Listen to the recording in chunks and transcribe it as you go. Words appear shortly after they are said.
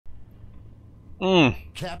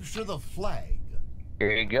Capture the flag.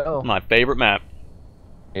 Here you go. My favorite map.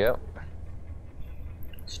 Yep.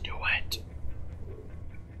 Let's do it.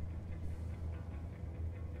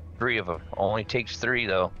 3 of them. Only takes 3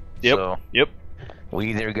 though. Yep. So Yep. we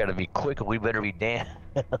either gotta be quick or we better be damn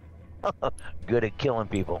good at killing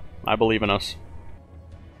people. I believe in us.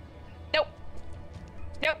 Nope.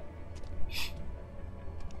 Nope.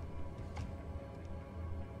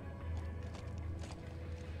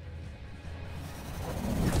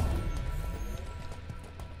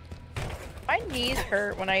 My knees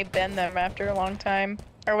hurt when I bend them after a long time.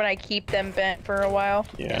 Or when I keep them bent for a while.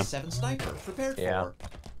 Yeah. S7 sniper prepared for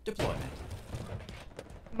deployment.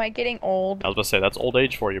 Am I getting old? I was about to say, that's old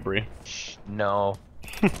age for you, Bree. No.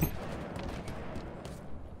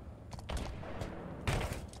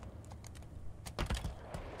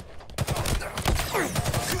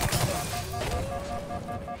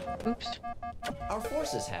 Oops. Our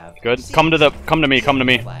forces have. Good. Come to me.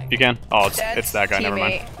 If you can. Oh, it's that guy. Never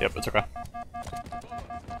mind. Teammate. Yep, it's okay.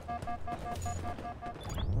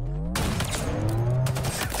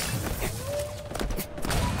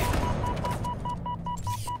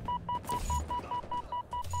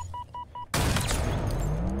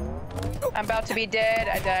 I'm about to be dead.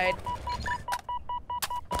 I died.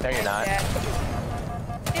 No, you're not. Dead.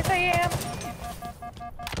 Yes, I am.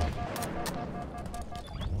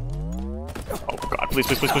 Oh god, please.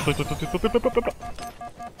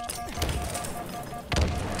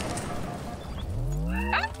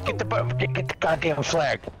 Get the goddamn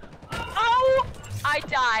flag. Oh! I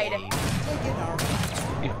died.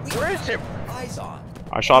 Where is it? Eyes on.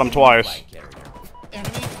 I shot him twice. Flag carrier.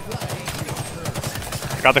 Enemy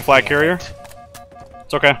flag. I got the flag carrier.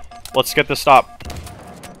 It's okay. Let's get this stop.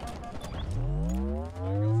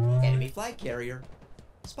 Enemy flag carrier.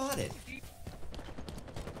 Spotted.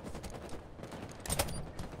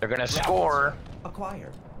 They're gonna score.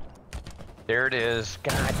 Acquired. There it is.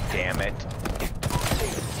 God damn it.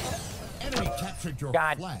 Enemy captured your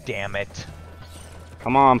God flag. damn it.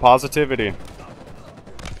 Come on, positivity.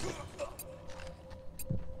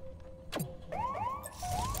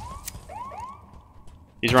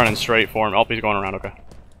 He's running straight for him. Oh, he's going around. Okay.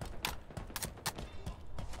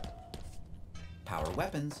 Power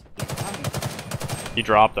weapons incoming. He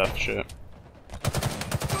dropped that shit.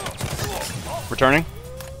 Returning.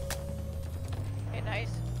 Okay, nice.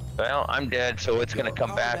 Well, I'm dead, so it's gonna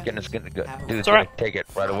come back and it's gonna go. Dude's It's gonna alright. take it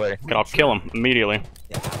right away. Okay, I'll kill him immediately.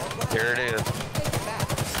 There it is.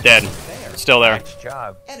 Dead. Still there. Nice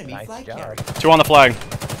job. Enemy Nice flag job. carrier. 2 on the flag.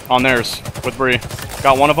 On theirs. With Bree.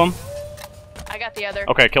 Got one of them. I got the other.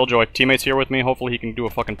 Okay, Killjoy. Teammate's here with me. Hopefully he can do a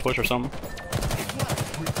fucking push or something.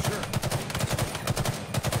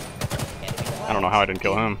 I don't know how I didn't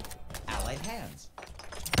kill him. Allied hands.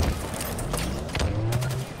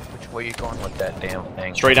 Which way you going with that damn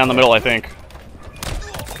thing? Straight down the middle, I think.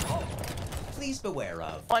 Please beware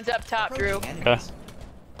of. One's up top, Drew. approaching Okay. enemies.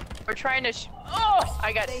 We're trying to. Oh!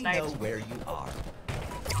 I got They know sniped. where you are.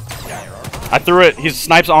 There are I threw it. He's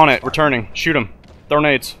snipes on it. Returning. Shoot him. Throw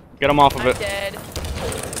nades. Get him off of I'm it. dead.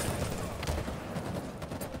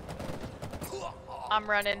 I'm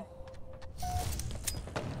running.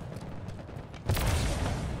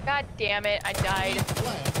 God damn it, I died.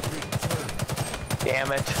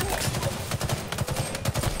 Damn it.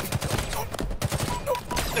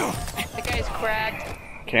 The guy's cracked.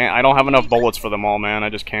 Can't. I don't have enough bullets for them all, man. I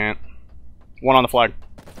just can't. One on the flag.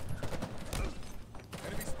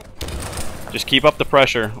 Just keep up the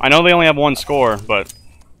pressure. I know they only have 1 score, but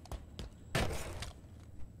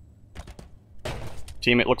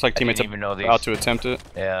teammate looks like teammates even know these. about to attempt it.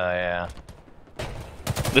 Yeah.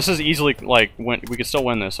 This is easily like we could still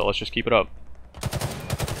win this, so let's just keep it up.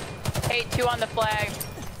 Hey, 2 on the flag.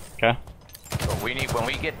 Okay. But we need when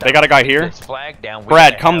we get. They got a guy here. This flag down.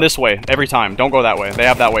 Brad, come this way every time. Don't go that way. They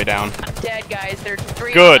have that way down. I'm dead, guys. There's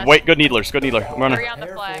 3 Good. on us. Wait. Good needlers. Good needler. I'm 3 running. on the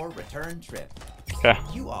Prepare flag. for return trip. Okay.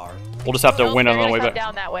 You are. We'll just have to win on They're the way gonna come back.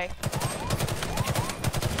 down that way.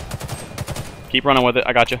 Keep running with it.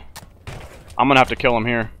 I got you. I'm gonna have to kill him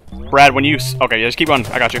here. Brad, when you okay, yeah, just keep running.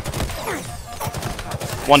 I got you.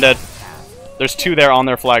 1 dead. There's 2 there on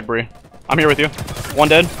their flag, Bree. I'm here with you. 1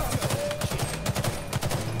 dead.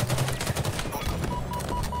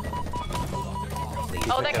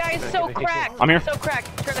 Oh, that guy is so cracked. I'm here. So cracked.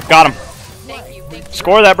 Turn the Got him. Thank you. Thank you.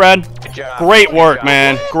 Score that, Brad. Good job. Great Good work, job.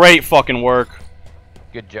 man. Great fucking work.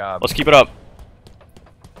 Good job. Let's keep it up.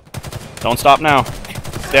 Don't stop now.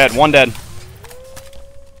 Dead. 1 dead.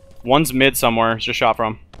 One's mid somewhere. Just shot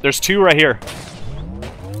from. There's 2 right here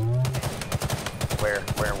Where?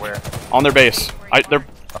 on their base. They're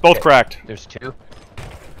both Okay. cracked. There's 2.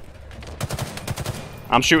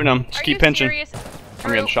 I'm shooting him. Just Are keep you pinching. serious?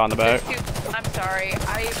 I'm getting shot in the back. I'm sorry.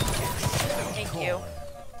 Thank you.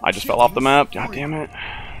 I just fell off the map. God damn it.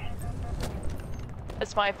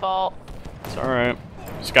 It's my fault. It's alright.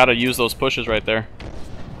 Just gotta use those pushes right there.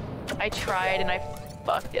 I tried and I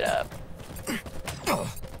fucked it up.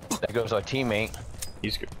 There goes our teammate.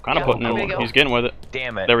 He's kind of Yeah, putting I'm gonna in. go. He's getting with it.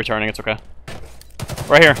 Damn it. They're returning. It's okay.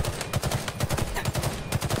 Right here.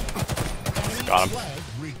 Enemy Got him. flag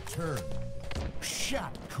returned.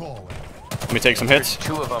 Shot calling. Let me take some hits.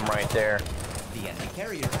 Two of them right there. The enemy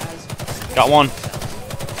carrier has. Got one.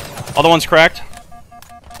 Other one's cracked.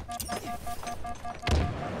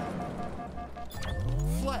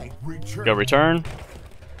 Flag returned. Go return.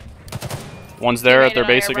 One's there at their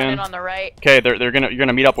base again. On the right. Okay, you're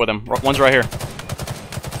gonna meet up with him. One's right here.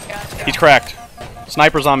 Gotcha. He's cracked.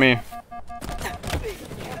 Sniper's on me.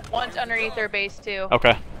 One's underneath their base too.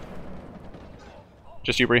 Okay.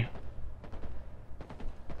 Just you, Bree.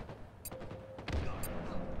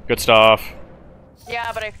 Good stuff.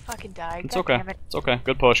 Yeah, but I fucking died. It's God okay. damn it. It's okay.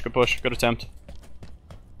 Good push. Good push. Good attempt.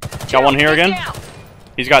 Got one here Get again. down.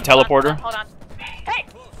 He's got teleporter. Hold on. Hey!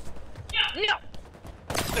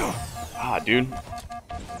 No! Ah, dude.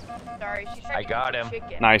 Sorry, she's trying I to got get him. the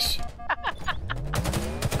chicken. Nice.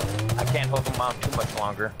 I can't hold them on too much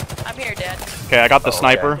longer. I'm here, Dad. Okay, I got the Oh,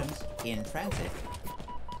 sniper. Items in transit.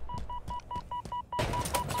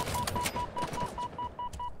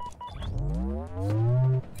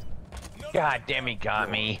 God damn, he got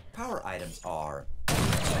me. Power items are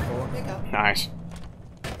for pickup. Nice.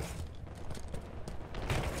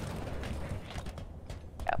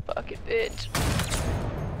 Yeah, fucking bitch.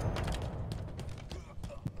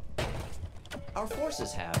 Our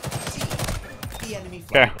forces have seized the enemy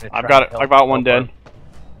flag. Okay, I've got one dead.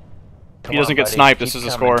 If he doesn't get buddy. sniped, this Keep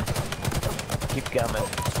is a coming. score. Keep coming.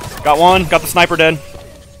 Got one. Got the sniper dead.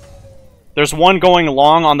 There's one going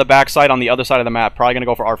long on the backside on the other side of the map. Probably gonna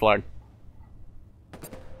go for our flag.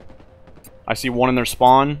 I see one in their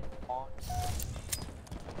spawn.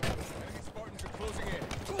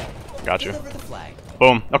 Got you. Deliver the flag.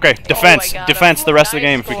 Boom. Okay, defense. got him. Defense the rest of the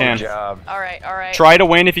game if we Good can. job. Alright, alright. Try to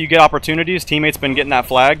win if you get opportunities. Teammates been getting that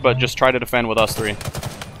flag, but just try to defend with us three.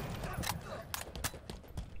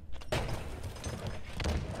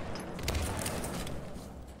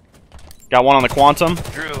 Got one on the quantum.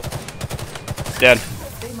 Drew. Dead.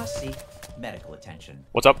 They must seek medical attention.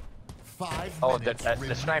 What's up? 5 Oh, minutes the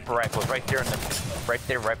remaining. sniper rifle is right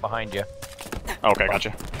there, right behind you. Okay,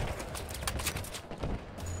 gotcha.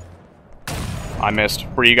 I missed.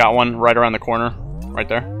 Bree, you got one right around the corner. Right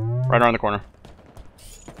there. Right around the corner.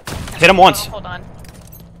 Hit him once. Hold on.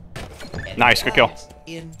 Enemy Nice, good kill. flags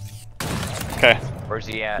in Okay. Where's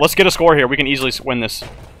he at? Let's get a score here. We can easily win this.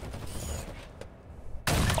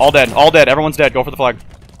 All dead. All dead. Everyone's dead. Go for the flag.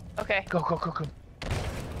 Okay. Go, go, go, go.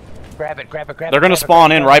 Grab it, grab it, grab it. They're gonna grab it, spawn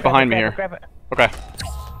grab it, in grab right it, grab behind it, me grab here. it, grab it.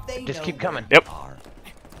 Okay. They Just know keep where coming. we Yep. are.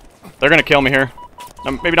 They're gonna kill me here.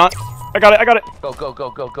 Maybe not. I got it. I got it. Go, go, go,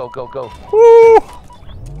 go, go, go, go.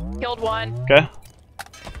 Woo! Killed one. Okay.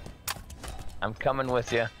 I'm coming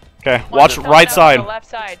with you. Okay. One Watch was right on side. The left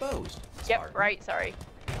side. Exposed. Yep, Spartan. right, sorry.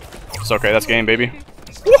 It's okay. That's game, baby.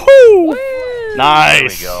 Woohoo! Woo!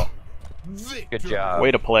 Nice. There we go. Victory. Good job.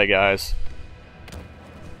 Way to play, guys.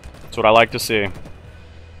 That's what I like to see.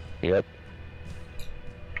 Yep.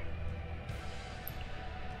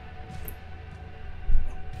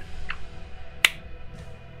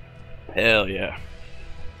 Hell yeah.